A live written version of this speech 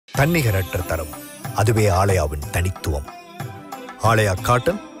தன்னிகரற்ற தரம், அதுவே ஆலயாவின் தனித்துவம். ஆலயா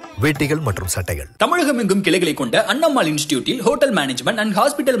காட்டன் வேட்டிகள் மற்றும் சட்டைகள். தமிழகம் எங்கும் கிளைகளை கொண்ட Annammal இன்ஸ்டிடியூட்டில் hotel management and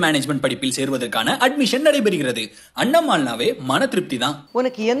hospital management படிப்பில் சேருவதற்கான அட்மிஷன் நடைபெறுகிறது. அண்ணம்மாள்னாவே மன திருப்தி தான்.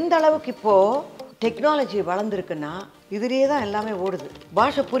 உனக்கு எந்த அளவுக்கு இப்போ டெக்னாலஜி வளர்ந்துருக்குன்னா இதுலேயே தான் எல்லாமே ஓடுது.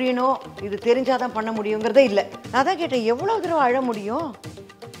 பாஷை புரியணும், இது தெரிஞ்சாதான் பண்ண முடியுங்கிறதே இல்லை. நான் தான் கேட்டேன், எவ்வளோ தடவை அழ முடியும்,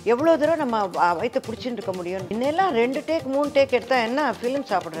 எவ்வளோ தடவை நம்ம வயிற்று பிடிச்சிட்டு இருக்க முடியும். இன்னெல்லாம் 2 டேக் 3 டேக் எடுத்தால் என்ன ஃபிலிம்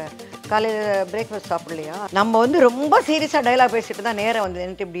சாப்பிட்ற, காலையில் பிரேக்ஃபாஸ்ட் சாப்பிட்லையா? நம்ம வந்து ரொம்ப சீரியஸாக டைலாக் பேசிட்டு தான் நேரம் வந்து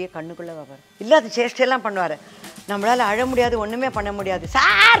நின்றுட்டு இப்படியே கண்ணுக்குள்ளே வைப்பார். இல்லை அது சேஷ்டையெல்லாம் பண்ணுவார். நம்மளால் அழ முடியாது, ஒன்றுமே பண்ண முடியாது.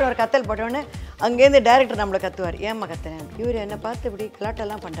 சார் ஒரு கத்தல் போட்டோன்னே அங்கேருந்து டேரக்டர் நம்மளை கத்துவார். ஏம்மா கத்துனேன், இவர் என்னை பார்த்து இப்படி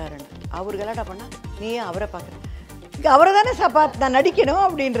கலாட்டெல்லாம் பண்ணுறாருன்னு. அவர் கலாட்டா பண்ணால் நீ ஏன் அவரை பார்க்குறேன், அவரை தானே பார்த்து நான் நடிக்கணும்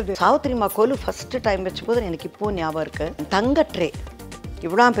அப்படின்றது. சாவித்திரிமா கோலு ஃபஸ்ட்டு டைம் வச்சும்போது எனக்கு இப்போது ஞாபகம் இருக்குது. தங்க ட்ரே,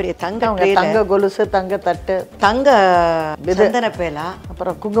 இவ்வளோ பெரிய தங்க கொலுசு, தங்க தட்டு, தங்க சந்தன பேலா,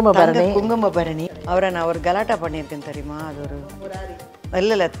 அப்புறம் குங்கும பரணி. அவரை நான் ஒரு கலாட்டா பண்ணியிருக்கேன் தெரியுமா? அது ஒரு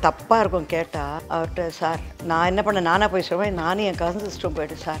இல்லை தப்பாக இருக்கும் கேட்டால். அவர்கிட்ட சார் நான் என்ன பண்ண, நானாக போய் சொல்வேன். நானும் என் கசன் சிஸ்டரும்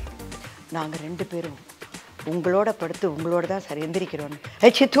போய்ட்டு, சார் நாங்கள் 2 பேரும் உங்களோட படுத்து உங்களோட தான் சார் எந்திரிக்கிறோன்னு.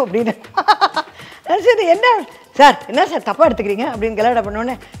 சித்து அப்படின்னு. சரி என்ன சார், என்ன சார் தப்பாக எடுத்துக்கிறீங்க அப்படின்னு கலாட்டா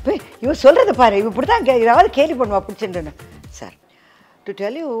பண்ணோன்னே போய் இவன் சொல்கிறது பாரு, இவ இப்படி தான் ஏதாவது கேள்வி பண்ணுவா பிடிச்சிட்டுன்னு. சார் டு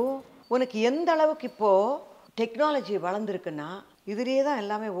டெல் யூ, உனக்கு எந்த அளவுக்கு இப்போது டெக்னாலஜி வளர்ந்துருக்குன்னா இதுலேயே தான்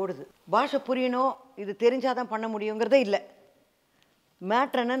எல்லாமே ஓடுது. பாஷை புரியணும், இது தெரிஞ்சாதான் பண்ண முடியுங்கிறதே இல்லை.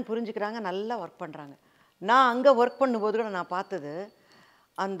 மேட்ரு என்னன்னு புரிஞ்சுக்கிறாங்க, நல்லா ஒர்க் பண்ணுறாங்க. நான் அங்கே ஒர்க் பண்ணும்போது கூட நான் பார்த்தது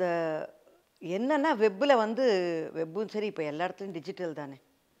அந்த என்னென்னா, வெப்பில் வந்து வெப்பும் சரி, இப்போ எல்லா இடத்துலையும் டிஜிட்டல் தானே,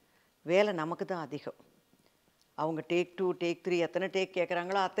 வேலை நமக்கு தான் அதிகம். அவங்க டேக் 2 டேக் 3 எத்தனை டேக்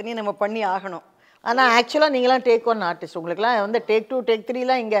கேட்குறாங்களோ அத்தனையும் நம்ம பண்ணி ஆகணும். ஆனால் ஆக்சுவலாக நீங்களாம் டேக் 1 ஆர்டிஸ்ட், உங்களுக்குலாம் வந்து டேக் 2 டேக்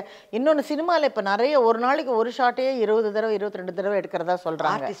 3லாம் இங்கே. இன்னொன்று சினிமாவில் இப்போ நிறைய ஒரு நாளைக்கு ஒரு ஷாட்டையே 20 தடவை 22 தடவை எடுக்கிறதா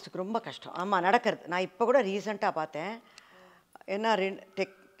சொல்கிறாங்க. ஆர்டிஸ்ட்டுக்கு ரொம்ப கஷ்டம். ஆமாம், நடக்கிறது. நான் இப்போ கூட ரீசெண்டாக பார்த்தேன். ஏன்னா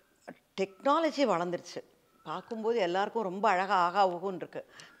டெக்னாலஜி வளர்ந்துருச்சு, பார்க்கும்போது எல்லாருக்கும் ரொம்ப அழகாக ஊகுன்னு இருக்குது.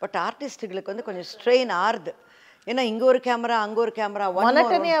 பட் ஆர்டிஸ்ட்டுகளுக்கு வந்து கொஞ்சம் ஸ்ட்ரெயின் ஆறுது. ஏன்னா இங்கே ஒரு கேமரா, அங்கே ஒரு கேமரா,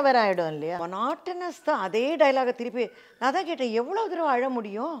 மொனட்டனியாக வேறு ஆகிடும் இல்லையா? மொனாட்டனஸ் தான். அதே டைலாகை திருப்பி. நான் தான் கேட்டேன், எவ்வளோ தடவை அழ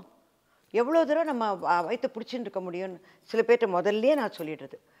முடியும், எவ்வளோ தடவை நம்ம வயிற்று பிடிச்சிட்டு இருக்க முடியும்னு. சில பேர்கிட்ட முதல்லையே நான்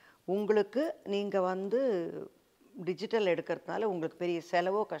சொல்லிடுறது, உங்களுக்கு நீங்கள் வந்து டிஜிட்டல் எடுக்கிறதுனால உங்களுக்கு பெரிய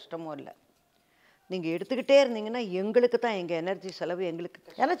செலவோ கஷ்டமோ இல்லை. நீங்கள் எடுத்துக்கிட்டே இருந்தீங்கன்னா எங்களுக்கு தான் எங்கள் எனர்ஜி செலவு.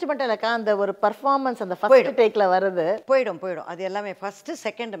 எங்களுக்கு எனர்ஜி மட்டும் இல்லைக்கா, அந்த ஒரு பர்ஃபார்மன்ஸ் அந்த ஃபர்ஸ்ட் டேக்கில் வருது போயிடும். அது எல்லாமே ஃபஸ்ட்டு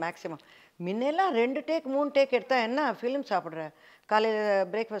செகண்ட் மேக்ஸிமம். முன்னெல்லாம் 2 டேக் 3 டேக் எடுத்தால் என்ன ஃபிலிம் சாப்பிட்ற, காலையில்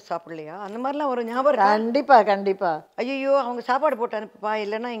பிரேக்ஃபாஸ்ட் சாப்பிட்லையா, அந்த மாதிரிலாம் ஒரு ஞாபகம். கண்டிப்பாக. ஐயோ அவங்க சாப்பாடு போட்டு அனுப்புப்பா,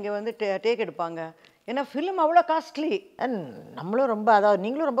 இல்லைன்னா இங்கே வந்து டேக் எடுப்பாங்க. ஏன்னா ஃபிலிம் அவ்வளோ காஸ்ட்லி. நம்மளும் ரொம்ப, அதாவது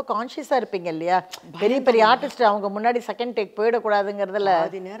நீங்களும் ரொம்ப கான்ஷியஸாக இருப்பீங்க இல்லையா? பெரிய பெரிய ஆர்டிஸ்ட் அவங்க முன்னாடி செகண்ட் டேக் போயிடக்கூடாதுங்கிறதுல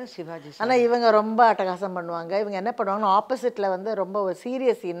அது நேரம் சிவாஜி. ஆனால் இவங்க ரொம்ப அட்டகாசம் பண்ணுவாங்க. இவங்க என்ன பண்ணுவாங்கன்னா, ஆப்போசிட்டில் வந்து ரொம்ப ஒரு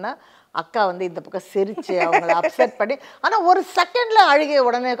சீரியஸ் சீன்னா அக்கா வந்து இந்த பக்கம் சிரிச்சு அவங்கள அப்செட் பண்ணி, ஆனால் ஒரு செகண்டில்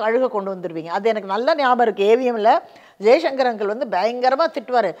உடனே அழுக கொண்டு வந்துடுவீங்க. அது எனக்கு நல்ல ஞாபகம் இருக்குது. ஏவிஎம்மில் ஜெய்சங்கர் அங்கிள் வந்து பயங்கரமாக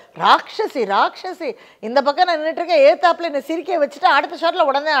திட்டுவார், ராட்சசி ராட்சசி. இந்த பக்கம் நான் நின்றுட்டுருக்கேன், ஏத்தாப்புல என்னை சிரிக்க வச்சுட்டு அடுத்த ஷாட்டில்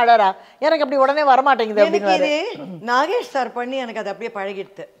உடனே அழறா, எனக்கு அப்படி உடனே வரமாட்டேங்குது அப்படின்னு. நாகேஷ் சார் பண்ணி எனக்கு அது அப்படியே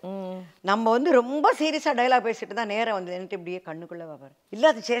பழகிடுது. நம்ம வந்து ரொம்ப சீரியஸாக டைலாக் பேசிட்டு தான் நேரம் வந்து நின்றுட்டு இப்படியே கண்ணுக்குள்ளே வைப்பார். இல்லை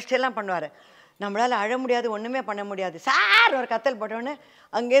அது சேஷ்டையெல்லாம் பண்ணுவார். நம்மளால் அழ முடியாது, ஒன்றுமே பண்ண முடியாது. சார் ஒரு கத்தல் போட்டோன்னே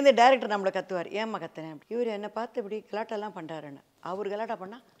அங்கேருந்து டேரக்டர் நம்மளை கத்துவார். ஏம்மா கத்துனேன், இவர் என்னை பார்த்து இப்படி கலாட்டெல்லாம் பண்ணுறாருன்னு. அவர் கலாட்டா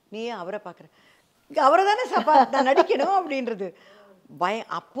பண்ணால் நீ ஏன் அவரை பார்க்குற, அவரை தானே நான் நடிக்கணும் அப்படின்றது.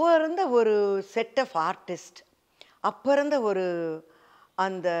 அப்போ இருந்த ஒரு செட் ஆஃப் ஆர்டிஸ்ட், அப்போ இருந்த ஒரு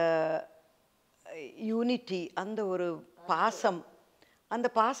அந்த யூனிட்டி, அந்த ஒரு பாசம், அந்த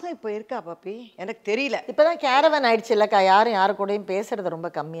பாசம் இப்போ இருக்கா பாப்பி? எனக்கு தெரியல. இப்போ தான் கேரவன் ஆயிடுச்சு இல்லைக்கா, யாரும் யாரு கூடயும் பேசுறது ரொம்ப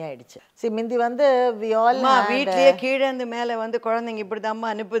கம்மியாயிடுச்சு. மிந்தி வந்து வீட்லேயே கீழே இருந்து மேலே வந்து குழந்தைங்க இப்படி தான்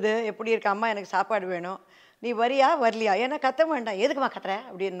அம்மா அனுப்புது, எப்படி இருக்கு அம்மா, எனக்கு சாப்பாடு வேணும், நீ வரியா வரலையா, ஏன்னா கத்த வேண்டாம், எதுக்குமா கத்துற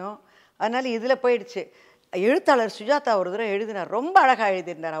அப்படின்னும். அதனால இதில் போயிடுச்சு. எழுத்தாளர் சுஜாதா ஒரு தடவை எழுதினார், ரொம்ப அழகாக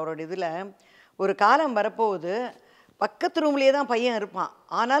எழுதியிருந்தார். அவரோட இதில் ஒரு காலம் வரப்போகுது, பக்கத்து ரூம்லேயே தான் பையன் இருப்பான்,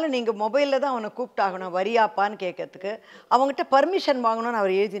 ஆனாலும் நீங்கள் மொபைலில் தான் அவனை கூப்பிட்டாகணும் வரியாப்பான்னு கேட்கறதுக்கு, அவங்ககிட்ட பர்மிஷன் வாங்கணும்னு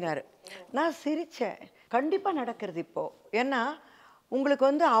அவர் எழுதினார். நான் சிரித்தேன். கண்டிப்பாக நடக்கிறது இப்போது. ஏன்னா உங்களுக்கு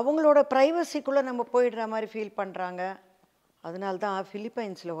வந்து அவங்களோட ப்ரைவசிக்குள்ளே நம்ம போயிடுற மாதிரி ஃபீல் பண்ணுறாங்க. அதனால தான்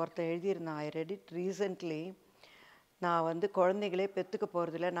ஃபிலிப்பைன்ஸில் ஒருத்தன் எழுதியிருந்தான், ஐ ரெட் இட் ரீசெண்ட்லி. நான் வந்து குழந்தைகளே பெற்றுக்க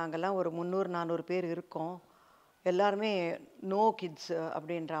போகிறதில்ல, நாங்கள்லாம் ஒரு 300-400 பேர் இருக்கோம், எல்லாருமே நோ கிட்ஸ்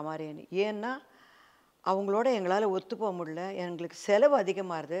அப்படின்ற மாதிரி. ஏன்னா அவங்களோட எங்களால் ஒத்து போக முடியல, எங்களுக்கு செலவு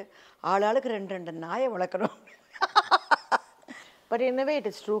அதிகமாகுது, ஆளாளுக்கு 2 நாயை வளர்க்கணும். But in a way it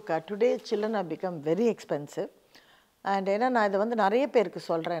is true. Today children have become very expensive. And ஏன்னா நான் இதை வந்து நிறைய பேருக்கு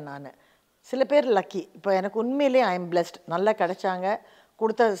சொல்கிறேன். நான் சில பேர் லக்கி. இப்போ எனக்கு உண்மையிலேயே ஐ எம் பிளெஸ்ட். நல்லா கிடைச்சாங்க,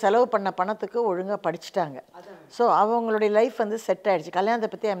 கொடுத்த செலவு பண்ண பணத்துக்கு ஒழுங்காக படிச்சுட்டாங்க. ஸோ அவங்களுடைய லைஃப் வந்து செட் ஆகிடுச்சு. கல்யாணத்தை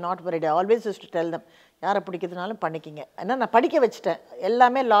பற்றி I am not worried. Always use to tell them, யாரை பிடிக்கிறதுனாலும் பண்ணிக்கிங்க. ஏன்னா நான் படிக்க வச்சுட்டேன்.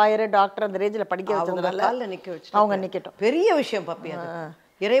 எல்லாமே லாயரு டாக்டர் அந்த ரேஞ்சில் படிக்க வச்சதுனால அவங்க நிற்கட்டும். பெரிய விஷயம் பப்பி.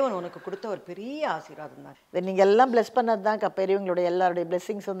 இறைவன் உனக்கு கொடுத்த ஒரு பெரிய ஆசீர்வாதம் தான். இதை நீங்கள் எல்லாம் பிளஸ் பண்ணது தான் பெரியவங்களுடைய எல்லாருடைய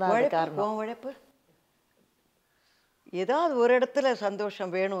பிளெஸிங்ஸும் தான் காரணம். உழைப்பு ஏதாவது ஒரு இடத்துல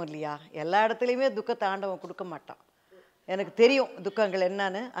சந்தோஷம் வேணும் இல்லையா? எல்லா இடத்துலையுமே துக்கத்தை ஆண்டவன் கொடுக்க மாட்டான். எனக்கு தெரியும் துக்கங்கள்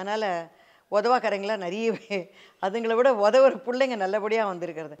என்னன்னு. அதனால் உதவாக்காரங்களாம் நிறையவே, அதுங்களை விட உதவுற பிள்ளைங்க நல்லபடியாக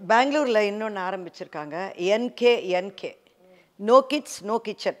வந்திருக்கிறது. பெங்களூரில் இன்னொன்று ஆரம்பிச்சிருக்காங்க, என்கே நோ கிட்ஸ் நோ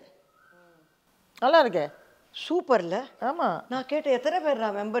கிச்சன். நல்லா இருக்கே, சூப்பர்ல. ஆமாம், நான் கேட்டேன் எத்தனை பேர்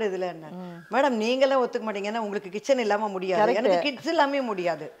நான் மெம்பர் இதில் என்ன. மேடம் நீங்களாம் ஒத்துக்க மாட்டீங்கன்னா உங்களுக்கு கிச்சன் இல்லாமல் முடியாது. எனக்கு கிட்ஸ் இல்லாமல்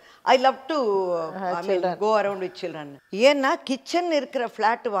முடியாது. I love to go around with children. ஏன்னா கிச்சன் இருக்கிற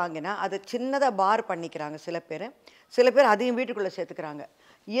ஃப்ளாட் வாங்கினா அதை சின்னதாக பார் பண்ணிக்கிறாங்க சில பேர் அதையும் வீட்டுக்குள்ளே சேர்த்துக்கிறாங்க.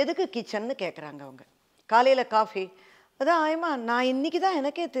 எதுக்கு கிச்சன்னு கேட்குறாங்க அவங்க. காலையில் காஃபி அதான் ஆயமா. நான் இன்றைக்கி தான்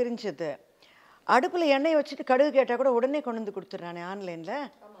எனக்கே தெரிஞ்சது, அடுப்பில் எண்ணெய் வச்சுட்டு கடுகு கேட்டால் கூட உடனே கொண்டு வந்து கொடுத்துட்றானே ஆன்லைனில்.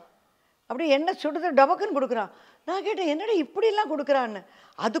 அப்படி எண்ணெய் சுடுது டபக்குன்னு கொடுக்குறான். நான் கேட்டேன் என்னடா இப்படிலாம் கொடுக்குறான்னு.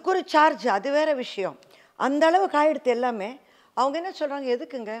 அதுக்கு ஒரு சார்ஜ், அது வேறு விஷயம். அந்த அளவு காயெடுத்து எல்லாமே. அவங்க என்ன சொல்கிறாங்க,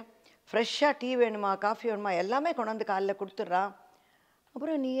 எதுக்குங்க ஃப்ரெஷ்ஷாக டீ வேணுமா காஃபி வேணுமா எல்லாமே கொண்டாந்து காலையில் கொடுத்துட்றான்.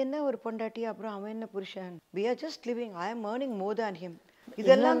 அப்புறம் நீ என்ன ஒரு பொண்டாட்டி, அப்புறம் அவன் என்ன புருஷன். we are just living, I am earning more than him.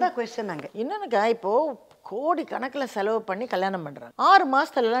 இதெல்லாம் தான் கொஸ்டின். நாங்கள் இன்னொன்னுக்கா இப்போது கோடி கணக்கில் செலவு பண்ணி கல்யாணம் பண்ணுறாங்க. 6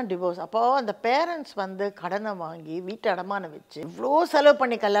 மாதத்துலலாம் டிவோர்ஸ். அப்போது அந்த பேரண்ட்ஸ் வந்து கடனை வாங்கி வீட்டு அடமானம் வச்சு இவ்வளோ செலவு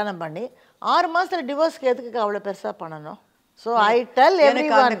பண்ணி கல்யாணம் பண்ணி 6 மாதத்தில் டிவோர்ஸ்க்கு எதுக்கு அவ்வளோ பெருசாக பண்ணணும்? ஸோ ஐ டெல்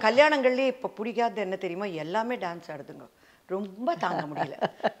எனக்கு அந்த கல்யாணங்கள்லேயே இப்போ பிடிக்காது என்ன தெரியுமா, எல்லாமே டான்ஸ் ஆடுதுங்க. ரொம்ப தாங்க முடியல,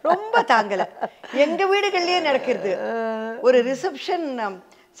 ரொம்ப தாங்கலை. எங்கள் வீடுகள்லேயே நடக்கிறது. ஒரு ரிசப்ஷன்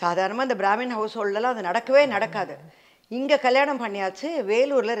சாதாரணமாக இந்த பிராமின் ஹவுஸ் ஹோல்டெல்லாம் அது நடக்கவே நடக்காது. இங்கே கல்யாணம் பண்ணியாச்சு,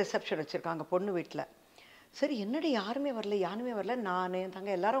 வேலூரில் ரிசப்ஷன் வச்சுருக்காங்க பொண்ணு வீட்டில். சரி என்னடி யாருமே வரல. நான் என்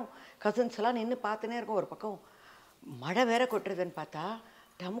தங்க எல்லாரும் கசின்ஸ் எல்லாம் நின்று பார்த்துனே இருக்கோம். ஒரு பக்கம் மழை வேற கொட்டுறதுன்னு பார்த்தா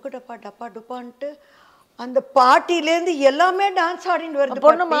டமுக்கு டப்பா டப்பா டுப்பான்ட்டு அந்த பாட்டிலேருந்து எல்லாமே டான்ஸ் ஆடின்னு வருது.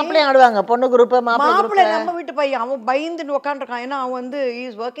 பொண்ணு மாப்பிள்ளையும் ஆடுவாங்க. பொண்ணு குரூப்பு மாப்பிள்ளை நம்ம வீட்டு பையன். அவன் பயந்துன்னு உட்காந்துருக்கான். ஏன்னா அவன் வந்து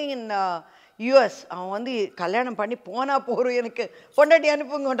இஸ் ஒர்க்கிங் இன் யூஎஸ். அவன் வந்து கல்யாணம் பண்ணி போனால் போகிறோம் எனக்கு பொண்டாட்டி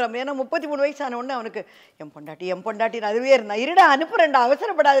அனுப்புங்கன்றான். ஏன்னா 33 வயசு ஆன உடனே அவனுக்கு என் பொண்டாட்டி அதுவே இருந்தான். இருடா அனுப்புறேன்டா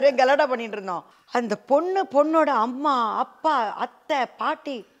அவசரப்படாதே கலாட்டா பண்ணிட்டு இருந்தோம். அந்த பொண்ணோட அம்மா அப்பா அத்தை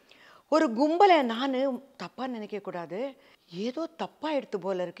பாட்டி ஒரு கும்பலை. நான் தப்பாக நினைக்கக்கூடாது, ஏதோ தப்பாக எடுத்து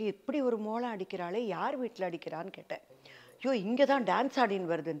போல இருக்கு, இப்படி ஒரு மோளம் அடிக்கிறாளே, யார் வீட்டில் அடிக்கிறான்னு கேட்டேன். ஐயோ இங்கே தான் டான்ஸ்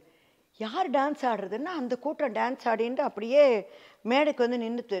ஆடின்னு வருதுன்னு. யார் டான்ஸ் ஆடுறதுன்னா அந்த கூட்டம் டான்ஸ் ஆடின்ட்டு அப்படியே மேடைக்கு வந்து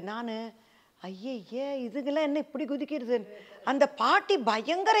நின்றுட்டு. நான் ஐயே இதுக்கெல்லாம் என்ன இப்படி குதிக்கிறது. அந்த பாட்டி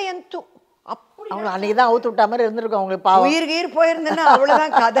பயங்கர எந்து. அப்படி அவங்க அன்னைக்கு தான் அவுத்து விட்டா மாதிரி இருந்திருக்கும். அவங்களுக்கு உயிர் போயிருந்தேன்னா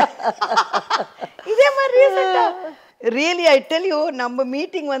அவ்வளோதான் கதை. இதே மாதிரி ரியலி ஐ டெல் யூ, நம்ம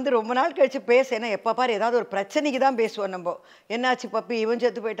மீட்டிங் வந்து ரொம்ப நாள் கழிச்சு பேச. ஏன்னா எப்போ பாரு ஏதாவது ஒரு பிரச்சனைக்கு தான் பேசுவோம் நம்ம. என்னாச்சு பப்பி, இவன்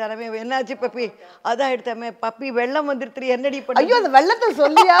செத்து போயிட்டானமே, என்னாச்சு பப்பி அதான் எடுத்தாமே, பப்பி வெள்ளம் வந்துருத்து என்னடி பண்ணி. ஐயோ அந்த வெள்ளத்தை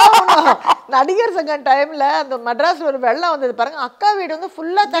சொல்லியா நடிகர் சங்கம் டைம்ல அந்த மெட்ராஸ்ல ஒரு வெள்ளம் வந்தது பாருங்க. அக்கா வீடு வந்து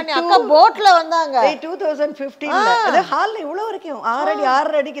ஃபுல்லா தண்ணி. அக்கா போட்ல வந்தாங்க 2015. ஹால்ல இவ்வளவு வரைக்கும்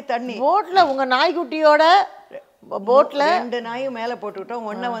 6 அடிக்கு தண்ணி. போட்ல உங்க நாய்க்குட்டியோட போட்ல 2 நாயும் மேலே போட்டுக்கிட்டோம்.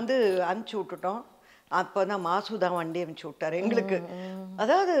 ஒன்றை வந்து அனுப்பிச்சி விட்டுட்டோம். அப்போ தான் மாசுதான் வண்டி அனுப்பிச்சி விட்டார் எங்களுக்கு.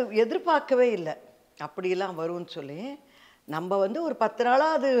 அதாவது எதிர்பார்க்கவே இல்லை அப்படிலாம் வரும்னு சொல்லி. நம்ம வந்து ஒரு 10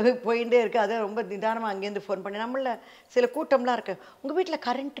 நாளாக அது போயிட்டே இருக்குது. அதை ரொம்ப நிதானமாக அங்கேருந்து ஃபோன் பண்ணி நம்மள சில கூட்டம்லாம் இருக்கு. உங்கள் வீட்டில்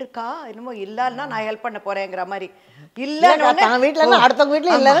கரண்ட் இருக்கா, என்னமோ இல்லைன்னா நான் ஹெல்ப் பண்ண போகிறேங்கிற மாதிரி. இல்லை வீட்டில் அடுத்தவங்க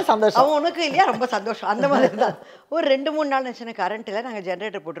வீட்டில் இல்லைன்னா சந்தோஷம். அவன் உனக்கு இல்லையா ரொம்ப சந்தோஷம். அந்த மாதிரி தான். ஒரு 2-3 நாள் நினச்சின கரண்ட் இல்லை, நாங்கள்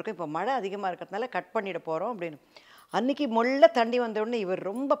ஜென்ரேட்டர் போட்டிருக்கோம், இப்போ மழை அதிகமாக இருக்கிறதுனால கட் பண்ணிட போகிறோம் அப்படின்னு. அன்றைக்கி முள்ள தண்ணி வந்தோடனே இவர்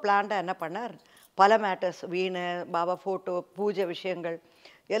ரொம்ப பிளான்டாக என்ன பண்ணார், பல மேட்டர்ஸ் வீணை பாபா ஃபோட்டோ பூஜை விஷயங்கள்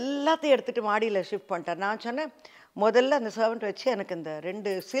எல்லாத்தையும் எடுத்துகிட்டு மாடியில் ஷிஃப்ட் பண்ணிட்டார். நான் சொன்னேன் முதல்ல அந்த சர்வெண்ட் வச்சு எனக்கு இந்த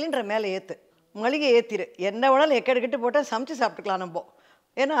 2 சிலிண்டரை மேலே ஏற்று மளிகை ஏற்றிடு, என்ன வேணாலும் எக்கெடுக்கிட்டு போட்டால் சமைச்சு சாப்பிட்டுக்கலாம் நம்ம.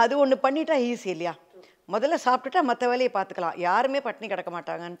 ஏன்னா அது ஒன்று பண்ணிட்டா ஈஸி இல்லையா. முதல்ல சாப்பிட்டுட்டா மற்ற வேலையை பார்த்துக்கலாம், யாருமே பட்டினி கிடக்க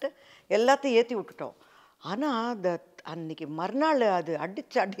மாட்டாங்கன்ட்டு எல்லாத்தையும் ஏற்றி விட்டுட்டோம். ஆனால் அந்த அன்றைக்கி மறுநாள் அது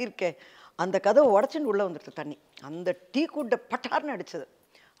அடியிருக்கேன், அந்த கதவை உடச்சின்னு உள்ளே வந்துடுது தண்ணி. அந்த டீ கூட்டை பட்டார்னு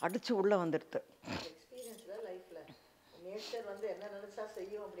அடித்து உள்ளே வந்துடுது.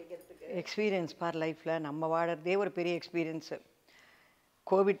 எக்ஸ்பீரியன்ஸ் பார் லைஃப்பில் நம்ம வாழறதே ஒரு பெரிய எக்ஸ்பீரியன்ஸு.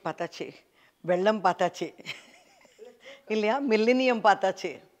 கோவிட் பார்த்தாச்சு, வெள்ளம் பார்த்தாச்சு இல்லையா, மில்லினியம்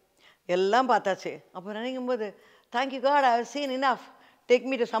பார்த்தாச்சு, எல்லாம் பார்த்தாச்சு. அப்போ நினைக்கும் போது thank you God I have seen enough, take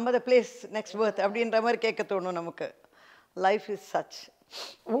me to some other place next birth அப்படின்ற மாதிரி கேட்க தோணும் நமக்கு. Life is such.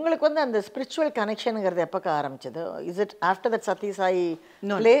 உங்களுக்கு வந்து அந்த ஸ்பிரிச்சுவல் கனெக்ஷனுங்கிறது எப்போ ஆரம்பிச்சது? Is it after that Satya Sai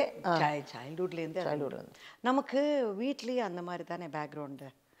play? சைல்ட்ஹுட்லேருந்து நமக்கு வீட்லேயே அந்த மாதிரி தானே பேக்ரவுண்டு.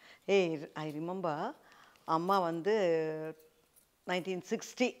 ஐ ரிமெம்பர் அம்மா வந்து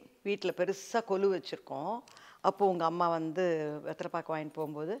 1960 வீட்டில் பெருசாக கொலு வச்சுருக்கோம். அப்போது உங்கள் அம்மா வந்து வெத்தலைப்பாக்கு வாங்கிட்டு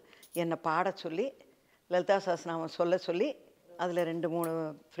போகும்போது என்னை பாட சொல்லி லலிதா சஹஸ்ரநாமம் சொல்ல சொல்லி அதில் 2-3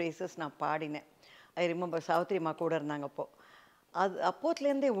 ஃப்ரேசஸ் நான் பாடினேன். ஐ ரிமெம்பர் சாவித்திரிம்மா கூட இருந்தாங்க அப்போது. அது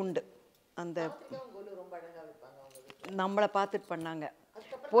அப்போத்துலேருந்தே உண்டு அந்த நம்மளை பார்த்துட்டு பண்ணாங்க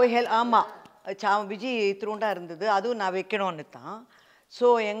போய் ஆமாம் விஜி திருண்டாக இருந்தது, அதுவும் நான் வைக்கணும்னு தான். ஸோ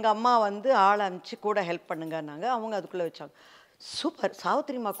எங்கள் அம்மா வந்து ஆளை அனுப்பிச்சு கூட ஹெல்ப் பண்ணுங்கன்னாங்க. அவங்க அதுக்குள்ளே வச்சாங்க. சூப்பர்.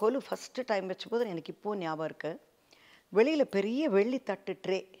 சாவித்திரிம்மா கோலு ஃபஸ்ட்டு டைம் வச்சபோது எனக்கு இப்போது ஞாபகம் இருக்குது. வெளியில் பெரிய வெள்ளி தட்டு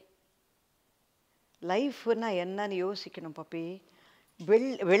ட்ரே. லைஃப்னா என்னன்னு யோசிக்கணும் பப்பி.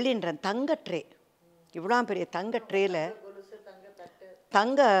 வெள்ளின்றேன் தங்க ட்ரே. இவ்வளோ பெரிய தங்க ட்ரேயில்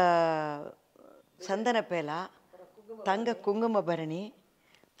தங்க சந்தன பேலா, தங்க குங்கும பரணி,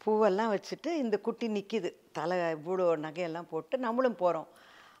 பூவெல்லாம் வச்சுட்டு இந்த குட்டி நிற்கிது. தலை இவ்வளோ நகையெல்லாம் போட்டு நம்மளும் போகிறோம்.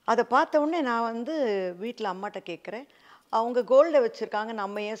 அதை பார்த்த உடனே நான் வந்து வீட்டில் அம்மாட்ட கேட்குறேன், அவங்க கோல்டில் வச்சுருக்காங்க,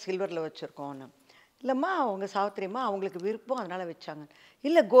 நம்ம ஏன் சில்வரில் வச்சுருக்கோன்னு. இல்லைம்மா அவங்க சாவித்திரிம்மா அவங்களுக்கு விருப்பம் அதனால் வச்சாங்க.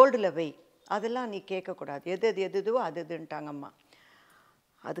 இல்லை கோல்டில் வை, அதெல்லாம் நீ கேட்கக்கூடாது, எதுவோ அது இதுன்ட்டாங்கம்மா.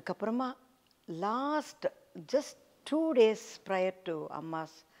 அதுக்கப்புறமா last just 2 days prior to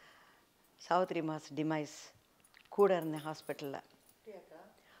அம்மாஸ் சாவித்திரிம்மாஸ் demise கூட இருந்தேன் ஹாஸ்பிட்டலில்.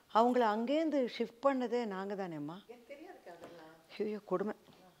 அவங்கள அங்கேருந்து ஷிஃப்ட் பண்ணதே நாங்கள் தானேம்மா. ஐயோ கொடுமை.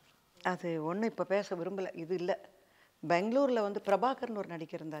 அது ஒன்றும் இப்போ பேச விரும்பலை. இது இல்லை, பெங்களூரில் வந்து பிரபாகர்னு ஒரு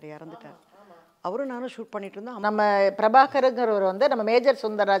நடிகர் இருந்தார், இறந்துட்டார். அவரும் நானும் ஷூட் பண்ணிட்டு இருந்தோம். நம்ம பிரபாகருங்கிறவர் வந்து நம்ம மேஜர்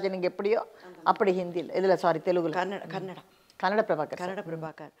சுந்தரராஜன் இங்கே எப்படியோ அப்படி ஹிந்தியில் இதில் சாரி தெலுங்குல கன்னட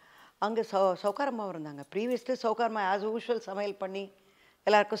பிரபாகர். அங்கே சௌகாரமாக இருந்தாங்க. ப்ரீவியஸ்லி சௌகாரமாக ஆஸ் யூஷுவல் சமையல் பண்ணி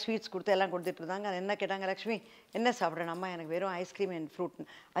எல்லாருக்கும் ஸ்வீட்ஸ் கொடுத்து எல்லாம் கொடுத்துட்டு இருந்தாங்க. என்ன கேட்டாங்க, லக்ஷ்மி என்ன சாப்பிட்றேன்? அம்மா எனக்கு வெறும் ice cream and fruit.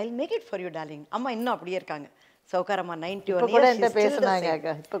 I will make it for you darling. அம்மா இன்னும் அப்படியே இருக்காங்க. சௌகாரமாக 91 பேசுனாங்க.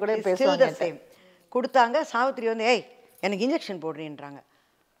 கொடுத்தாங்க. சாவித்திரி வந்து ஏய் எனக்கு இன்ஜெக்ஷன் போடுறீன்றாங்க.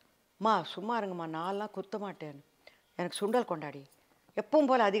 அம்மா சும்மா இருங்கம்மா, நான்லாம் குத்த மாட்டேன், எனக்கு சுண்டல் கொண்டாடி எப்பவும்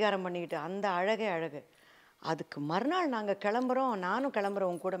போல் அதிகாரம் பண்ணிக்கிட்டு அந்த அழகே அழகு. அதுக்கு மறுநாள் நாங்கள் கிளம்புறோம், நானும்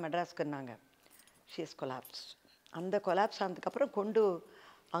கிளம்புறோம் உங்க கூட மெட்ராஸ்க்குன்னாங்க. She's collapse. அந்த கொலாப்ஸ் ஆனதுக்கப்புறம் கொண்டு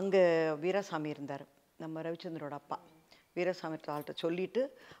அங்கே வீரசாமி இருந்தார், நம்ம ரவிச்சந்திரோட அப்பா. வீரசாமி ஆள்கிட்ட சொல்லிவிட்டு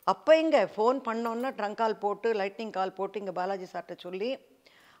அப்போ இங்கே ஃபோன் பண்ணோன்னா ட்ரங்க் கால் போட்டு லைட்னிங் கால் போட்டு இங்கே பாலாஜி சார்கிட்ட சொல்லி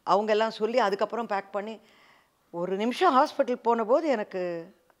அவங்கெல்லாம் சொல்லி அதுக்கப்புறம் பேக் பண்ணி ஒரு நிமிஷம் ஹாஸ்பிட்டல் போன போது எனக்கு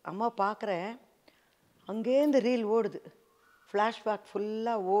அம்மா பார்க்குறேன், அங்கேருந்து ரீல் ஓடுது, ஃப்ளாஷ்பேக்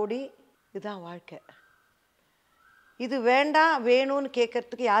ஃபுல்லாக ஓடி இதுதான் வாழ்க்கை, இது வேண்டாம் வேணும்னு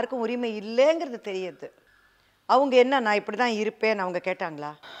கேட்கறதுக்கு யாருக்கும் உரிமை இல்லைங்கிறது தெரியுது. அவங்க என்ன நான் இப்படி தான் இருப்பேன்னு அவங்க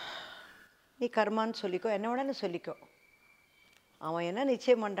கேட்டாங்களா? நீ கர்மான்னு சொல்லிக்கோ, என்ன வேணான்னு சொல்லிக்கோ. அவன் என்ன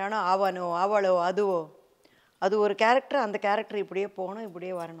நிச்சயம் பண்ணுறானோ அவனோ அவளோ அதுவோ அது ஒரு கேரக்டர். அந்த கேரக்டர் இப்படியே போகணும்,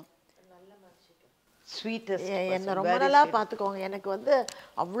 இப்படியே வரணும். ஸ்வீட்டஸ்ட். என்னை ரொம்ப நல்லா பார்த்துக்கோங்க. எனக்கு வந்து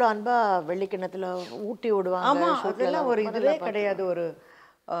அவ்வளோ அன்பாக வெள்ளிக்கிண்ணத்தில் ஊட்டி விடுவாங்க. ஆமாம், அதெல்லாம் ஒரு இதுவே கிடையாது. ஒரு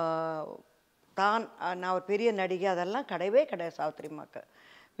தான் நான் ஒரு பெரிய நடிகை அதெல்லாம் கிடையவே கிடையாது சாவித்திரிமாக்கு.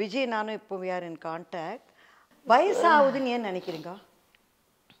 விஜய் நானும் இப்போ வி ஆர் இன் கான்டாக்ட். வயசாகுதுன்னு ஏன் நினைக்கிறீங்க?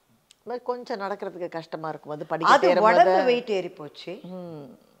 கொஞ்சம் நடக்கிறதுக்கு கஷ்டமா இருக்கும். அது படிக்க உடம்பு வெயிட் ஏறி போச்சு.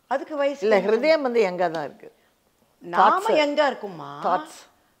 அதுக்கு வயசு இல்லை, ஹிருதயம் வந்து எங்கே தான் இருக்கு. நாம எங்கே இருக்குமா?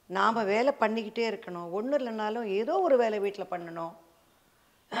 நாம் வேலை பண்ணிக்கிட்டே இருக்கணும். ஒன்றும் இல்லைனாலும் ஏதோ ஒரு வேலை வீட்டில் பண்ணணும்.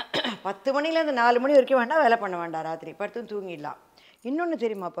 10 மணிலேருந்து 4 மணி வரைக்கும் வேண்டாம் வேலை பண்ண வேண்டாம். ராத்திரி படுத்து தூங்கிடலாம். இன்னொன்று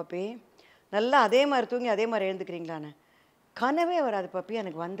தெரியுமா பப்பி, நல்லா அதே மாதிரி தூங்கி அதே மாதிரி எழுந்துக்கிறீங்களான்னு கனவே வராது பப்பி.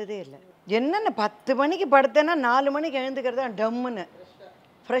 எனக்கு வந்ததே இல்லை. என்னென்ன 10 மணிக்கு படுத்தேன்னா 4 மணிக்கு எழுந்துக்கிறது தான் டம்முன்னு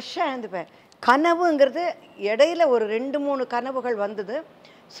ஃப்ரெஷ்ஷாக எழுந்துப்பேன். கனவுங்கிறது இடையில ஒரு 2-3 கனவுகள் வந்தது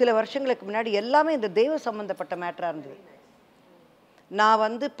சில வருஷங்களுக்கு முன்னாடி. எல்லாமே இந்த தெய்வ சம்மந்தப்பட்ட மேட்டராக இருந்தது. நான்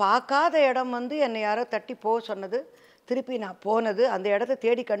வந்து பார்க்காத இடம் வந்து என்னை யாரோ தட்டி போக சொன்னது, திருப்பி நான் போனது, அந்த இடத்த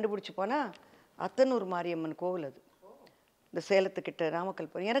தேடி கண்டுபிடிச்சி போனால் அத்தனூர் மாரியம்மன் கோவில். அது இந்த சேலத்துக்கிட்ட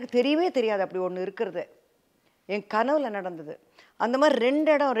நாமக்கல் போய் எனக்கு தெரியவே தெரியாது அப்படி ஒன்று இருக்கிறது. என் கனவில் நடந்தது. அந்த மாதிரி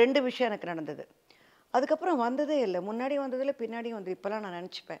 2 இடம் 2 விஷயம் எனக்கு நடந்தது. அதுக்கப்புறம் வந்ததே இல்லை. முன்னாடி வந்ததில்லை, பின்னாடியும் வந்து இப்போலாம் நான்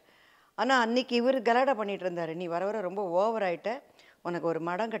நினச்சிப்பேன். ஆனால் அன்றைக்கி இவர் கலாடா பண்ணிகிட்டு இருந்தார், நீ வர வர ரொம்ப ஓவர் ஆகிட்ட, உனக்கு ஒரு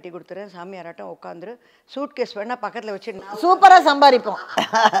மடம் கட்டி கொடுத்துறேன், சாமியாராட்டம் உட்காந்துரு, சூட் கேஸ் வேணா பக்கத்தில் வச்சு சூப்பராக சம்பாதிப்போம்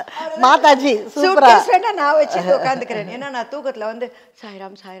மாதாஜி, சூட் கேஸ் வேணா நான் வச்சு உட்காந்துக்கிறேன். ஏன்னா நான் தூக்கத்தில் வந்து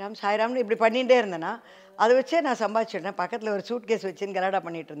சாய்ராம் சாய்ராம் சாய்ராம்னு இப்படி பண்ணிகிட்டே இருந்தேன்னா அதை வச்சே நான் சம்பாதிச்சிடுறேன். பக்கத்தில் ஒரு சூட் கேஸ் வச்சுன்னு கலாடா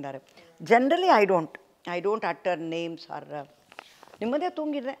பண்ணிகிட்டு இருந்தார். Generally I don't utter names R நிம்மதியாக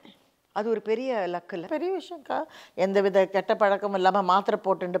தூங்கிடுறேன். அது ஒரு பெரிய லக்கு இல்லை. பெரிய விஷயம்க்கா. எந்தவித கெட்ட பழக்கமும் இல்லாமல் மாத்திரை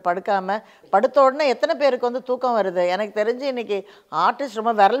போட்டுட்டு படுக்காமல் படுத்த உடனே எத்தனை பேருக்கு வந்து தூக்கம் வருது. எனக்கு தெரிஞ்சு இன்றைக்கி ஆர்டிஸ்ட்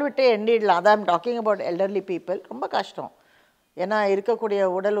ரொம்ப விரல் விட்டே எண்ணிடலாம். அதான் டாக்கிங் அபவுட் எல்டர்லி பீப்புள். ரொம்ப கஷ்டம். ஏன்னா இருக்கக்கூடிய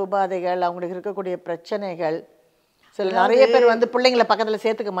உடல் உபாதைகள், அவங்களுக்கு இருக்கக்கூடிய பிரச்சனைகள், சில நிறைய பேர் வந்து பிள்ளைங்களை பக்கத்தில்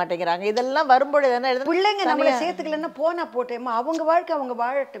சேர்த்துக்க மாட்டேங்கிறாங்க. இதெல்லாம் வரும்பொழுது என்ன எழுது, பிள்ளைங்க நம்மளை சேர்த்துக்கலன்னா போனா போட்டேம்மா, அவங்க வாழ்க்கை அவங்க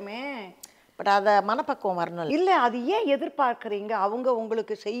வாழட்டுமே. பட் அதை மனப்பக்குவம் வரணும் இல்லை. அது ஏன் எதிர்பார்க்குறீங்க? அவங்க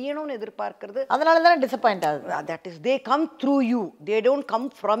உங்களுக்கு செய்யணும்னு எதிர்பார்க்கறது. அதனால தானே டிசப்பாயிண்ட் ஆகுது. That is they come through you, they don't come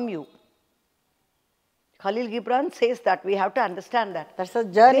from you. Khalil Gibran says that we have to understand that. That's a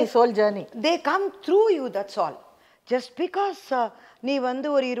journey, soul journey. They come through you, that's all. Just because நீ வந்து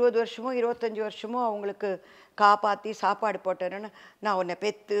ஒரு 20 வருஷமோ 25 வருஷமோ அவங்களுக்கு காப்பாற்றி சாப்பாடு போட்டேன்னு, நான் உன்னை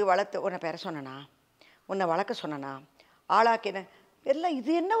பெற்று வளர்த்து உன்னை பெற சொன்னேனா, உன்னை வளர்க்க சொன்னேனா, ஆளாக்கினேன் எல்லாம்,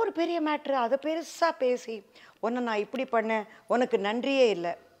 இது என்ன ஒரு பெரிய மேட்ரு? அதை பெருசாக பேசி உன்னை நான் இப்படி பண்ணேன், உனக்கு நன்றியே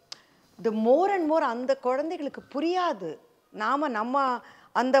இல்லை. த மோர் அண்ட் மோர் அந்த குழந்தைகளுக்கு புரியாது. நம்ம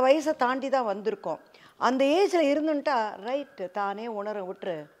அந்த வயசை தாண்டி தான் வந்திருக்கோம். அந்த ஏஜில் இருந்துட்டா ரைட்டு தானே உணர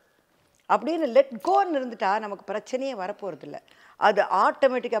விட்டுரு அப்படின்னு லெட் கோன்னு இருந்துட்டா நமக்கு பிரச்சனையே வரப்போகிறதில்ல. அது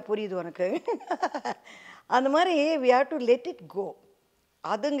ஆட்டோமேட்டிக்காக புரியுது உனக்கு. அந்த மாதிரி we have to let it go.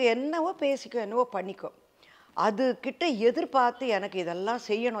 அதுங்க என்னவோ பேசிக்கோ, என்னவோ பண்ணிக்கோ. அதுக்கிட்ட எதிர்பார்த்து எனக்கு இதெல்லாம்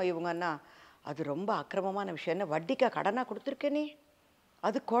செய்யணும் இவங்கன்னா அது ரொம்ப அக்கிரமமான விஷயம். என்ன வட்டிக்கா கடனாக கொடுத்துருக்கேனே,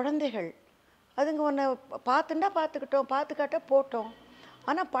 அது குழந்தைகள். அதுங்க ஒன்றை பார்த்துட்டா பார்த்துக்கிட்டோம், பார்த்துக்காட்ட போட்டோம்.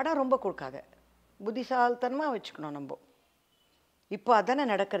 ஆனால் படம் ரொம்ப கொடுக்காத, புத்திசாலித்தனமாக வச்சுக்கணும் நம்ம. இப்போ அதானே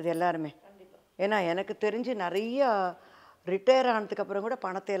நடக்கிறது எல்லாருமே. ஏன்னா எனக்கு தெரிஞ்சு நிறைய ரிட்டையர் ஆனதுக்கு அப்புறம் கூட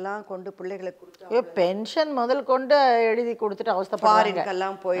பணத்தை எல்லாம் கொண்டு பிள்ளைகளை கொடுத்து பென்ஷன் முதல் கொண்டு எழுதி கொடுத்துட்டு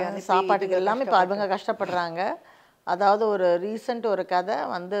அவஸ்தைப்பாருக்கெல்லாம் போய் அந்த சாப்பாட்டுக்கு எல்லாமே இப்போ அவங்க கஷ்டப்படுறாங்க. அதாவது ஒரு ரீசெண்ட் ஒரு கதை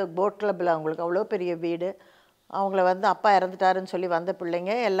வந்து போட் கிளப்பில் அவங்களுக்கு அவ்வளோ பெரிய வீடு, அவங்கள வந்து அப்பா இறந்துட்டாருன்னு சொல்லி வந்த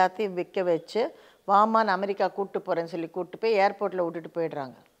பிள்ளைங்க எல்லாத்தையும் விற்க வச்சு வாமான்னு அமெரிக்கா கூப்பிட்டு போகிறேன்னு சொல்லி கூப்பிட்டு போய் ஏர்போர்ட்டில் விட்டுட்டு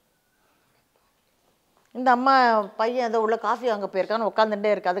போயிடுறாங்க. இந்த அம்மா பையன் அதை உள்ள காஃபி வாங்க போயிருக்கான்னு உட்காந்துட்டே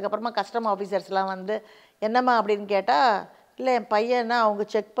இருக்குது. அதுக்கப்புறமா கஸ்டம் ஆஃபீஸர்ஸ்லாம் வந்து என்னம்மா அப்படின்னு கேட்டால், இல்லை என் பையன்னா அவங்க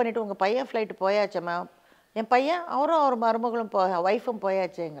செக் பண்ணிவிட்டு உங்கள் பையன் ஃப்ளைட்டு போயாச்சம்மா, என் பையன் அவரும் அவர் மருமகளும் ஒய்ஃபும்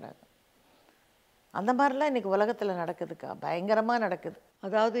போயாச்சேங்கிறாங்க. அந்த மாதிரிலாம் இன்றைக்கி உலகத்தில் நடக்குதுக்கா, பயங்கரமாக நடக்குது.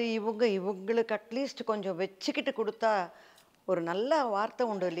 அதாவது இவங்களுக்கு அட்லீஸ்ட் கொஞ்சம் வச்சுக்கிட்டு கொடுத்தா ஒரு நல்ல வார்த்தை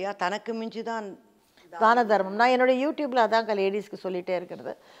உண்டு இல்லையா, தனக்கு மிஞ்சி தான் தான தர்மம். நான் என்னோடய யூடியூப்பில் அதாங்க லேடிஸ்க்கு சொல்லிகிட்டே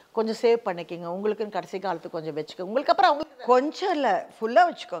இருக்கிறது, கொஞ்சம் சேவ் பண்ணிக்கிங்க, உங்களுக்குன்னு கடைசி காலத்துக்கு கொஞ்சம் வச்சுக்கோங்க. உங்களுக்கு அப்புறம் அவங்களுக்கு கொஞ்சம் இல்லை ஃபுல்லாக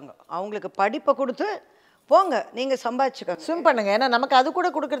வச்சுக்கோங்க. அவங்களுக்கு படிப்பை கொடுத்து போங்க, நீங்கள் சம்பாதிச்சுக்கோங்க, ஸ்விம் பண்ணுங்கள். ஏன்னா நமக்கு அது கூட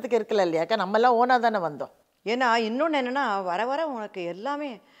கொடுக்கறதுக்கு இருக்குல்ல இல்லையாக்கா, நம்மெல்லாம் ஓனாக தானே வந்தோம். ஏன்னா இன்னொன்று என்னென்னா வர வர உனக்கு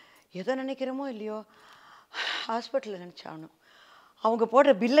எல்லாமே எதை நினைக்கிறோமோ இல்லையோ ஹாஸ்பிட்டலில் நினச்சாகணும், அவங்க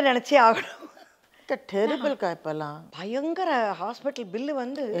போடுற பில்லை நினச்சே ஆகணும். டெரிபிள்க்கா இப்போல்லாம் பயங்கர ஹாஸ்பிட்டல் பில்லு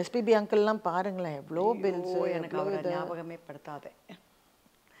வந்து எஸ்பிபி அங்கிள்லாம் பாருங்களேன் எவ்வளோ பில்ஸ். எனக்கு அவரை ஞாபகமே படுத்தாதே.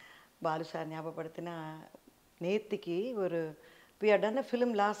 பாலு சார் ஞாபகப்படுத்தினா நேத்திக்கு ஒரு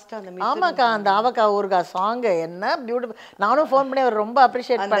ஃபிலிம் லாஸ்ட்டாக அந்த ஆமாக்கா அந்த ஆவக்கா ஊர்கா சாங்கு என்ன பியூட்டிஃபுல். நானும் ஃபோன் பண்ணி அவர் ரொம்ப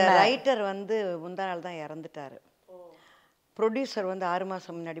அப்ரிஷியேட் பண்ணேன். ரைட்டர் வந்து முந்தா நாள் தான் இறந்துட்டார். ப்ரொடியூசர் வந்து 6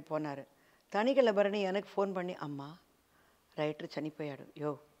 மாதம் முன்னாடி போனார். தனிக்கலை பரணி எனக்கு ஃபோன் பண்ணி, அம்மா ரைட்டர் சனி போயாடு,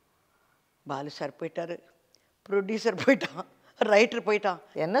 யோ பாலு சார் போயிட்டாரு, ப்ரொடியூசர் போயிட்டான், ரைட்டர் போயிட்டான்,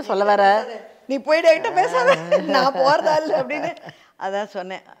 என்ன சொல்ல வர, நீ போயிட்டு பேசாத, நான் போகிறதா இல்லை அப்படின்னு அதான்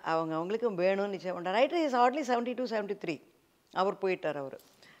சொன்னேன். அவங்களுக்கும் வேணும்னு நிச்சயம் பண்ண. ரைட்டர் இஸ் ஹார்ட்லி 72, 73 அவர் போயிட்டார். அவர்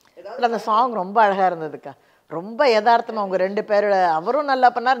அந்த சாங் ரொம்ப அழகாக இருந்ததுக்கா, ரொம்ப யதார்த்தமாக அவங்க 2 பேரோட, அவரும் நல்லா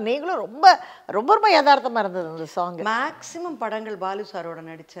பண்ணார், நீங்களும் ரொம்ப ரொம்ப ரொம்ப யதார்த்தமாக இருந்தது அந்த சாங். மேக்ஸிமம் படங்கள் பாலு சாரோட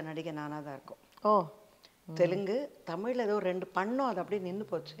நடித்த நடிகை நானாக தான் இருக்கும். ஓ தெலுங்கு தமிழில் ஏதோ 2 பண்ணோம், அது அப்படியே நின்று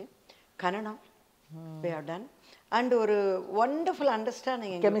போச்சு. Kannada we have done and ஒரு ஒண்டர்ஃபுல்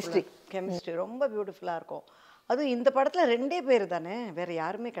அண்டர்ஸ்டாண்டிங், கெமிஸ்ட்ரி ரொம்ப பியூட்டிஃபுல்லாக இருக்கும். அதுவும் இந்த படத்தில் 2 பேர் தானே, வேறு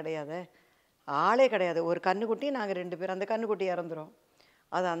யாருமே கிடையாது, ஆளே கிடையாது. ஒரு கண்ணுக்குட்டி, நாங்கள் 2 பேர், அந்த கண்ணுக்குட்டி இறந்துரும்.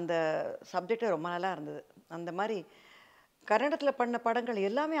 அது அந்த சப்ஜெக்டே ரொம்ப நல்லா இருந்தது. அந்த மாதிரி கன்னடத்தில் பண்ண படங்கள்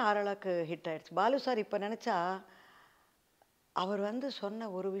எல்லாமே ஆரளவுக்கு ஹிட் ஆகிடுச்சு. பாலு சார் இப்போ நினச்சா அவர் வந்து சொன்ன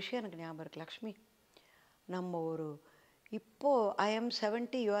ஒரு விஷயம் எனக்கு ஞாபகம் இருக்குது. லக்ஷ்மி, நம்ம ஒரு இப்போது I am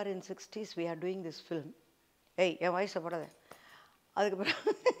 70, you are in 60s, we are doing this film. ஏய் என் வயசை போடாத. அதுக்கப்புறம்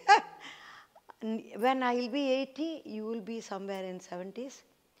when I will be 80, you will be somewhere in 70s,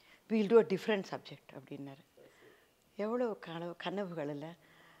 we will do a different subject அப்படின்னாரு. எவ்வளோ கனவுகள் இல்லை.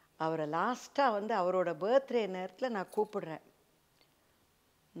 அவரை லாஸ்ட்டாக வந்து அவரோட பர்த்டே நேரத்தில் நான் கூப்பிடுறேன்,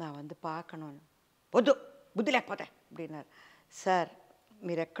 நான் வந்து பார்க்கணுன்னு. వద్దు బుద్ధి లేకపోతే அப்படின்னாరు. సార్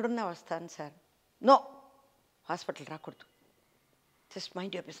మీరు ఎక్కడున్నా వస్తాను సార్. నో హాస్పిటల్ రాకూడదు, just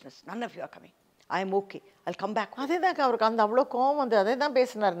mind your business, none of you are coming. I'm okay I come back. அதே தான் அவருக்கு அந்த அவ்வளோ கோவம் வந்து அதே தான்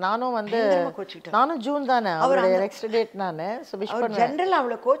பேசினார். நானும் வந்து கோச்சிக்கிட்டார். நானும் ஜூன் தானே அவருடைய நெக்ஸ்ட் டேட். நான் அவர் ஜென்ரல்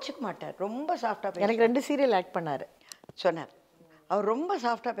அவ்வளோ கோச்சிக்க மாட்டார், ரொம்ப சாஃப்டாக எனக்கு 2 சீரியல் ஆக்ட் பண்ணார் சொன்னார். அவர் ரொம்ப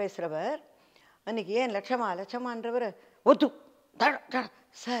சாஃப்டாக பேசுகிறவர். அன்றைக்கி ஏன் லட்சமான்றவர் ஒத்து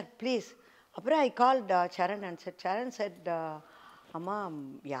சார் ப்ளீஸ். அப்புறம் I called Charan and set. Charan set அம்மா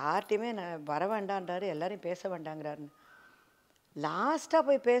யார்கிட்டையுமே நான் வர வேண்டான்றாரு, எல்லாரையும் பேச வேண்டாங்கிறாருன்னு. லாஸ்ட்டாக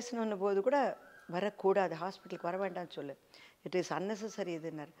போய் பேசணுன்னு போது கூட வரக்கூடாது, ஹாஸ்பிட்டலுக்கு வர வேண்டாம்னு சொல்லு, இட் இஸ் அன்னெசரி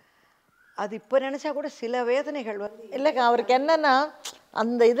இதுன்னார். அது இப்போ நினச்சா கூட சில வேதனைகள் வந்து இல்லைக்கா. அவருக்கு என்னென்னா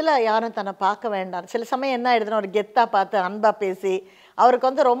அந்த இதில் யாரும் தன்னை பார்க்க வேண்டாம். சில சமயம் என்ன ஆயிடுதுன்னா ஒரு கெத்தாக பார்த்து அன்பாக பேசி அவருக்கு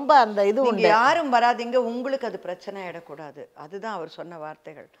வந்து ரொம்ப அந்த இது உண்டு. யாரும் வராதிங்க, உங்களுக்கு அது பிரச்சனை ஆகிடக்கூடாது. அதுதான் அவர் சொன்ன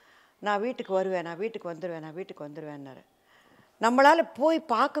வார்த்தைகள். நான் வீட்டுக்கு வருவேன், நான் வீட்டுக்கு வந்துடுவேன், நான் வீட்டுக்கு வந்துடுவேன்னாரு. நம்மளால் போய்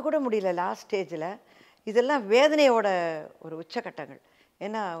பார்க்க கூட முடியல லாஸ்ட் ஸ்டேஜில். இதெல்லாம் வேதனையோட ஒரு உச்சக்கட்டங்கள்.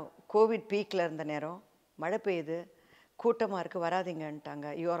 ஏன்னா கோவிட் பீக்கில் இருந்த நேரம், மழை பெய்யுது, கூட்டமாக இருக்குது, வராதிங்கன்ட்டாங்க.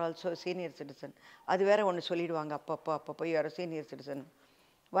 You are also senior citizen. அது வேறு ஒன்று சொல்லிவிடுவாங்க அப்பப்போ யூ ஆர் சீனியர் சிட்டிசன்.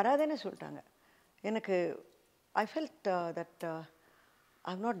 வராதேன்னு சொல்லிட்டாங்க. எனக்கு I felt that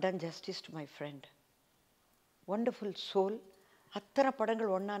I have not done justice to my friend. Wonderful soul. அத்தனை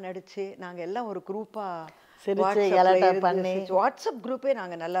படங்கள் ஒன்றா நடித்து நாங்கள் எல்லாம் ஒரு குரூப்பாக வாட்ஸ்அப் குரூப்பே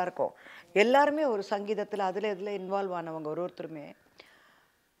நாங்கள் நல்லாயிருக்கோம். எல்லாருமே ஒரு சங்கீதத்தில் இதில் இன்வால்வ் ஆனவங்க ஒருத்தருமே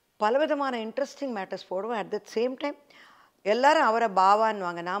பலவிதமான இன்ட்ரெஸ்டிங் மேட்டர்ஸ் போடுவோம். அட் த சேம் டைம் எல்லாரும் அவரை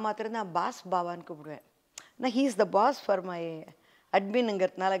பாவான்னுவாங்க, நான் மாத்திரம்தான் பாஸ் பாவான்னு கூப்பிடுவேன். ஆனால் he is the pass for my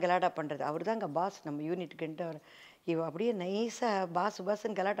அட்மின்ங்கிறதுனால கலாட்டா பண்ணுறது. அவர் தாங்க பாஸ் நம்ம யூனிட்டுக்குன்ட்டு. அவர் இவ அப்படியே நைஸாக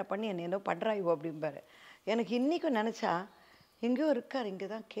பாஸ்ன்னு கலாட்டா பண்ணி என்ன ஏதோ பண்ணுறா இவோ அப்படிம்பாரு. எனக்கு இன்றைக்கும் நினச்சா எங்கேயோ இருக்கார், இங்கே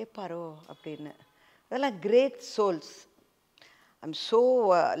தான் கேட்பாரோ அப்படின்னு. அதெல்லாம் great souls. I'm so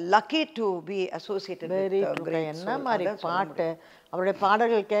lucky to be associated with great. என்ன மாதிரி பாட்டு, அவருடைய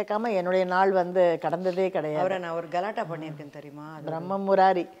பாடல்கள் கேட்காம என்னுடைய நாள் வந்து கடந்ததே கிடையாது. அவரை நான் ஒரு கலாட்டா பண்ணியிருக்கேன் தெரியுமா, பிரம்ம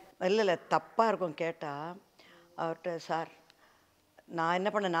முராரி. இல்லை தப்பாக இருக்கும் கேட்டால். அவர்கிட்ட சார் நான்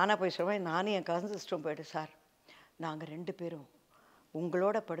என்ன பண்ண, நானாக போய் சொல்லுவேன், நானும் என் கசன் சிஸ்டரும் போய்ட்டு சார் நாங்கள் 2 பேரும்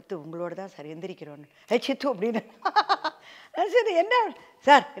உங்களோட படுத்து உங்களோட தான் சார் எந்திரிக்கிறோன்னு சித்து அப்படின்னு. சரி என்ன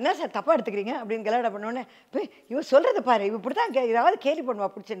சார் என்ன சார் தப்பாக எடுத்துக்கிறீங்க அப்படின்னு கலாட்டா பண்ணோன்னே போய் இவன் சொல்கிறது பாரு, இவ இப்படி தான் ஏதாவது கேலி பண்ணுவா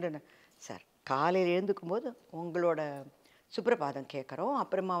பிடிச்சிட்டுன்னு. சார் காலையில் எழுந்துக்கும் போது உங்களோட சுப்ரபாதம் கேட்குறோம்,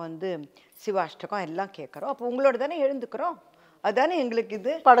 அப்புறமா வந்து சிவாஷ்டகம் எல்லாம் கேட்குறோம், அப்போ உங்களோட தானே எழுந்துக்கிறோம், அதுதானே எங்களுக்கு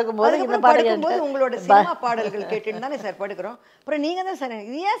இது படுக்கும்போது உங்களோட சினிமா பாடல்கள் கேட்டுன்னு தானே சார் படுக்கிறோம், அப்புறம் நீங்கள் தான் சார்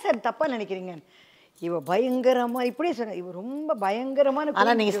இது ஏன் சார் தப்பாக நினைக்கிறீங்க. இவ பயங்கரமாக இப்படியே சொன்ன, இவ ரொம்ப பயங்கரமான.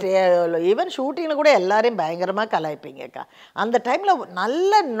 ஆனால் நீங்கள் ஈவன் ஷூட்டிங்கில் கூட எல்லாரையும் பயங்கரமாக கலாய்ப்பீங்கக்கா. அந்த டைமில்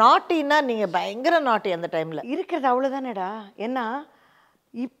நல்ல நாட்டின்னா நீங்கள் பயங்கர நாட்டி அந்த டைமில் இருக்கிறது அவ்வளோதானேடா. ஏன்னா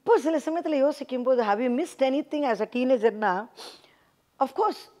இப்போ சில சமயத்தில் யோசிக்கும் போது how you mist any thing as a டீனேஜர்னா,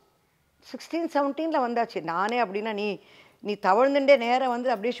 of course 16-17 வந்தாச்சு. நானே அப்படின்னா நீ தவழ்ந்துட்டே நேரம்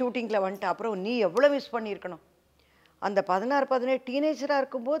வந்து அப்படியே ஷூட்டிங்கில் வந்துட்டு அப்புறம் நீ எவ்வளோ மிஸ் பண்ணியிருக்கணும். அந்த 16-17 டீனேஜராக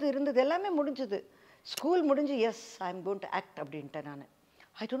இருக்கும்போது இருந்தது எல்லாமே முடிஞ்சுது. ஸ்கூல் முடிஞ்சு S I am going to act அப்படின்ட்டேன் நான்.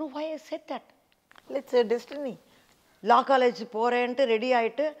 I don't know why I set that. It's a destiny. Law college போகிறேன்ட்டு ready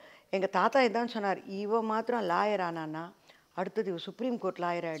ஆகிட்டு எங்கள் தாத்தா இதான் சொன்னார், இவன் மாத்திரம் லாயர் ஆனான்னா அடுத்தது இவன் சுப்ரீம் கோர்ட்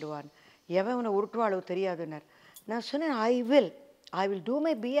லாயர் ஆகிடுவான், எவன் இவனை உருட்டுவாளோ தெரியாதுன்னார். நான் சொன்னேன் I will do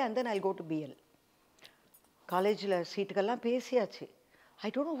my BA and then I go to PL. காலேஜில் சீட்டுக்கெல்லாம் பேசியாச்சு. I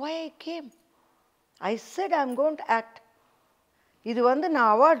don't know why I came. I set I am going to act. இது வந்து நான்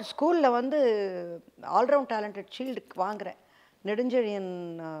அவார்டு ஸ்கூலில் வந்து ஆல்ரவுண்ட் டேலண்டட் ஷீல்டுக்கு வாங்குகிறேன். நெடுஞ்செழியன்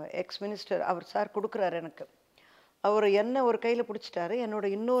எக்ஸ் மினிஸ்டர் அவர் சார் கொடுக்குறாரு எனக்கு. அவர் என்ன ஒரு கையில் பிடிச்சிட்டாரு, என்னோட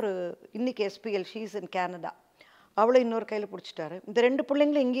இன்னைக்கு எஸ்பிஎல் ஷீஸ் இன் கேனடா, அவளை இன்னொரு கையில் பிடிச்சிட்டாரு. இந்த 2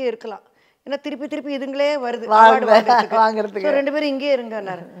 பிள்ளைங்களும் இங்கேயே இருக்கலாம், ஏன்னா திருப்பி இதுங்களே வருது வாங்குறதுக்கு. 2 பேரும் இங்கேயே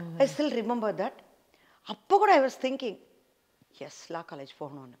இருங்கன்னாரு. I still remember that. அப்போ கூட I was thinking S law college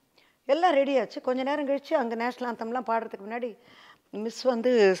போகணுன்னு. எல்லாம் ரெடி ஆச்சு. கொஞ்சம் நேரம் கழிச்சு அங்கே நேஷ்னல் ஆந்தம்லாம் பாடுறதுக்கு முன்னாடி மிஸ்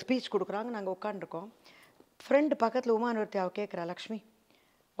வந்து ஸ்பீச் கொடுக்குறாங்க. நாங்கள் உட்காந்துருக்கோம். ஃப்ரெண்டு பக்கத்தில் உமானவர்த்தி அவள் கேட்குறா, Lakshmi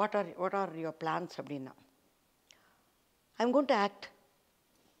what are your plans அப்படின்னா. I am going to act.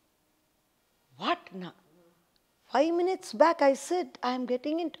 வாட்னா 5 minutes back I said I am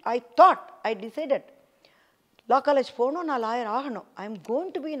getting it. I decided law college போகணும், நான் லாயர் ஆகணும். I am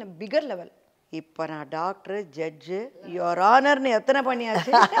going to be in a bigger level. இப்போ நான் doctor, judge, your ஆனர்னு எத்தனை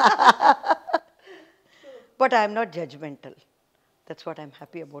பண்ணியாச்சு. But I am not judgemental. That's what I am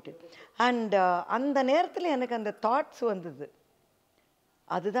happy about it. And அந்த நேரத்தில் எனக்கு அந்த தாட்ஸ் வந்தது,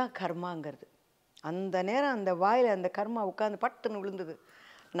 அதுதான் கர்மாங்கிறது. அந்த நேரம் அந்த வாயில் அந்த கர்மா உட்காந்து பட்டுன்னு விழுந்தது.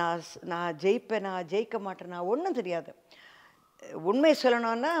 நான் ஜெயிப்பேன், நான் ஜெயிக்க மாட்டேன், நான் ஒன்றும் தெரியாது. உண்மை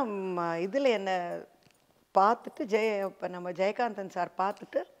சொல்லணும்னா இதில் என்னை பார்த்துட்டு இப்போ நம்ம ஜெயகாந்தன் சார்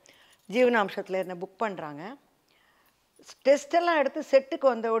பார்த்துட்டு ஜீவனாம்சத்தில் என்னை புக் பண்ணுறாங்க. டெஸ்ட்டெல்லாம் எடுத்து செட்டுக்கு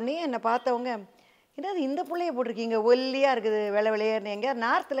வந்த உடனே என்னை பார்த்தவங்க, என்னது இந்த பிள்ளைய போட்டிருக்கீங்க, ஒல்லியாக இருக்குது, வெள்ளையர்னு, எங்கேயாவது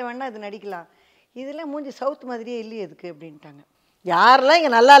நார்த்தில் வேணால் இது நடிக்கலாம், இதெல்லாம் மூஞ்சி சவுத் மாதிரியே இல்லையே எதுக்கு அப்படின்ட்டாங்க. யாரெல்லாம்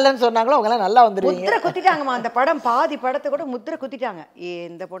இங்கே நல்லா இல்லைன்னு சொன்னாங்களோ அவங்களாம் நல்லா வந்துடுவீங்க. முத்திரை குத்திட்டாங்கம்மா, அந்த படம் பாதி படத்தை கூட முத்திரை குத்திட்டாங்க.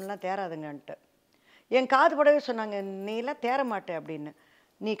 இந்த பொண்ணுலாம் தேராதுங்கன்ட்டு. என் காது படவே சொன்னாங்க, நீலாம் தேர மாட்டே அப்படின்னு.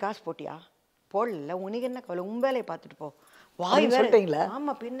 நீ காசு போட்டியா? போடல, உனக்கு என்ன கவலை, உம்பேலையை பார்த்துட்டு போ. வாய் வேறீங்களா?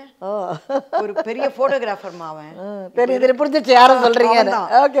 ஆமா, பின்ன ஒரு பெரிய போட்டோகிராஃபர்மா அவன். தெரியுது, புரிஞ்சிச்சு யாரும் சொல்றீங்க.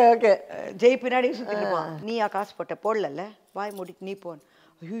 Okay okay. ஜெய் பின்னாடி சுத்திட்டுவான். நீயா காசு போட்ட? போடல, வாய் மூடிட்டு நீ போன்.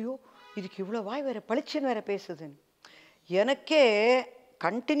 ஐயோ, இதுக்கு இவ்வளோ வாய் வேற பளிச்சுன்னு வேற பேசுதுன்னு. எனக்கே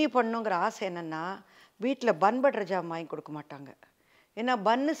கண்டினியூ பண்ணுங்கிற ஆசை என்னன்னா, வீட்டில் பன் பட்டர் ஜாம் வாங்கி கொடுக்க மாட்டாங்க. ஏன்னா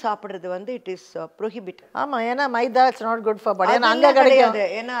பன்னு சாப்பிட்றது வந்து இட் இஸ் ப்ரோஹிபிட். ஆமாம், ஏன்னா மைதா இட்ஸ் நாட் குட் ஃபார் பாடி. அங்கே கிடையாது,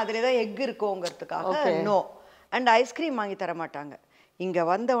 ஏன்னா அதில் தான் எக் இருக்குங்கிறதுக்காக. நோ. அண்ட் ஐஸ்கிரீம் வாங்கி தர மாட்டாங்க. இங்கே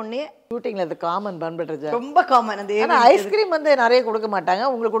வந்த உடனே ஷூட்டிங்கில் அது காமன் பன் பட்டர் ஜாம், ரொம்ப காமன். அந்த ஐஸ்கிரீம் வந்து நிறைய கொடுக்க மாட்டாங்க,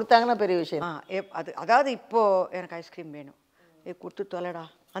 உங்களுக்கு கொடுத்தாங்கன்னா பெரிய விஷயம். அது அதாவது இப்போது எனக்கு ஐஸ்கிரீம் வேணும், கொடுத்து தொலைடா,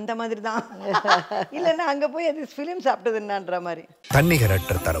 அந்த மாதிரி தான். இல்லைன்னா அங்கே போய் அது ஃபிலிம் சாப்பிட்டதுன்னான்ற மாதிரி.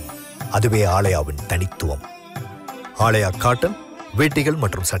 தன்னிகரற்ற தரம், அதுவே ஆலயாவின் தனித்துவம். ஆலயா காட்டன் வேட்டிகள்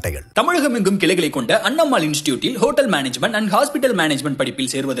மற்றும் சட்டைகள். தமிழகம் எங்கும் கிளைகளை கொண்ட Annammal இன்ஸ்டிடியூட்டில் hotel management and hospital management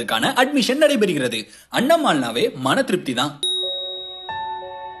படிப்பில் சேர்வதற்கான அட்மிஷன் நடைபெறுகிறது. அண்ணம்மாள்னாவே மன திருப்தி தான்.